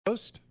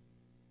Post.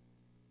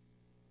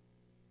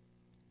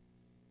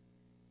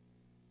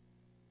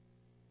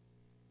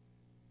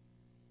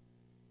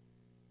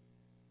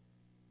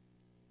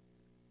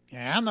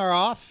 And they're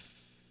off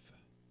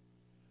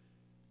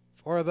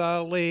for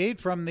the lead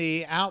from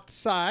the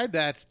outside.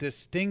 That's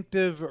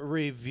Distinctive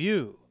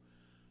Review.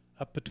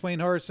 Up between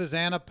horses,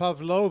 Anna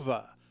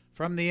Pavlova.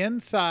 From the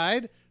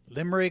inside,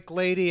 Limerick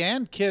Lady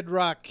and Kid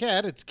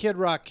Rockette. It's Kid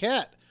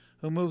Rockette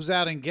who moves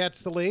out and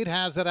gets the lead,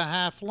 has it a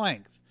half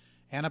length.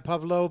 Anna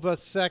Pavlova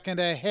second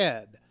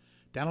ahead.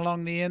 Down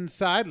along the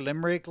inside,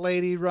 Limerick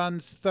Lady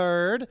runs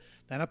third.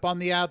 Then up on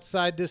the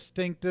outside,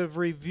 Distinctive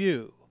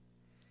Review.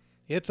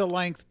 It's a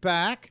length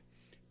back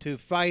to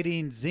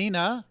Fighting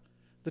Zena.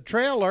 The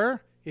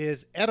trailer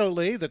is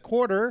Edoli, the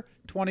quarter,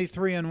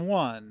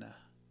 23-1.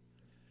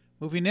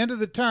 Moving into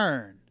the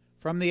turn,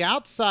 from the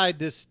outside,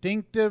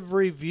 Distinctive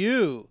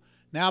Review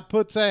now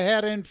puts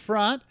ahead in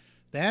front.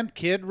 Then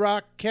Kid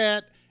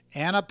Rockette,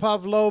 Anna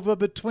Pavlova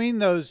between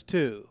those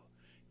two.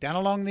 Down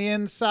along the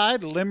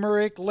inside,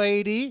 Limerick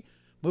Lady.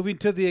 Moving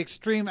to the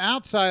extreme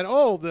outside.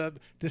 Oh, the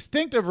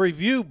Distinctive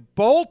Review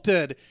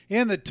bolted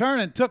in the turn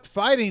and took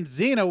Fighting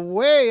Zena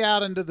way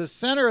out into the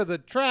center of the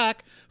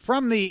track.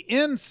 From the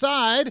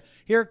inside,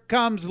 here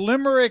comes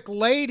Limerick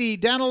Lady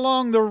down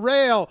along the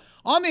rail.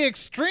 On the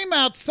extreme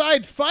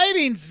outside,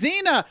 Fighting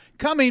Zena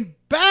coming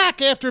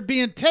back after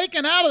being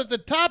taken out at the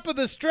top of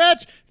the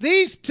stretch.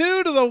 These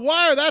two to the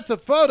wire. That's a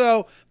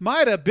photo.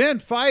 Might have been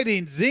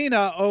Fighting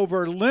Zena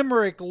over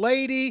Limerick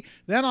Lady.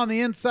 Then on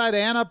the inside,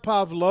 Anna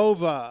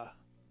Pavlova.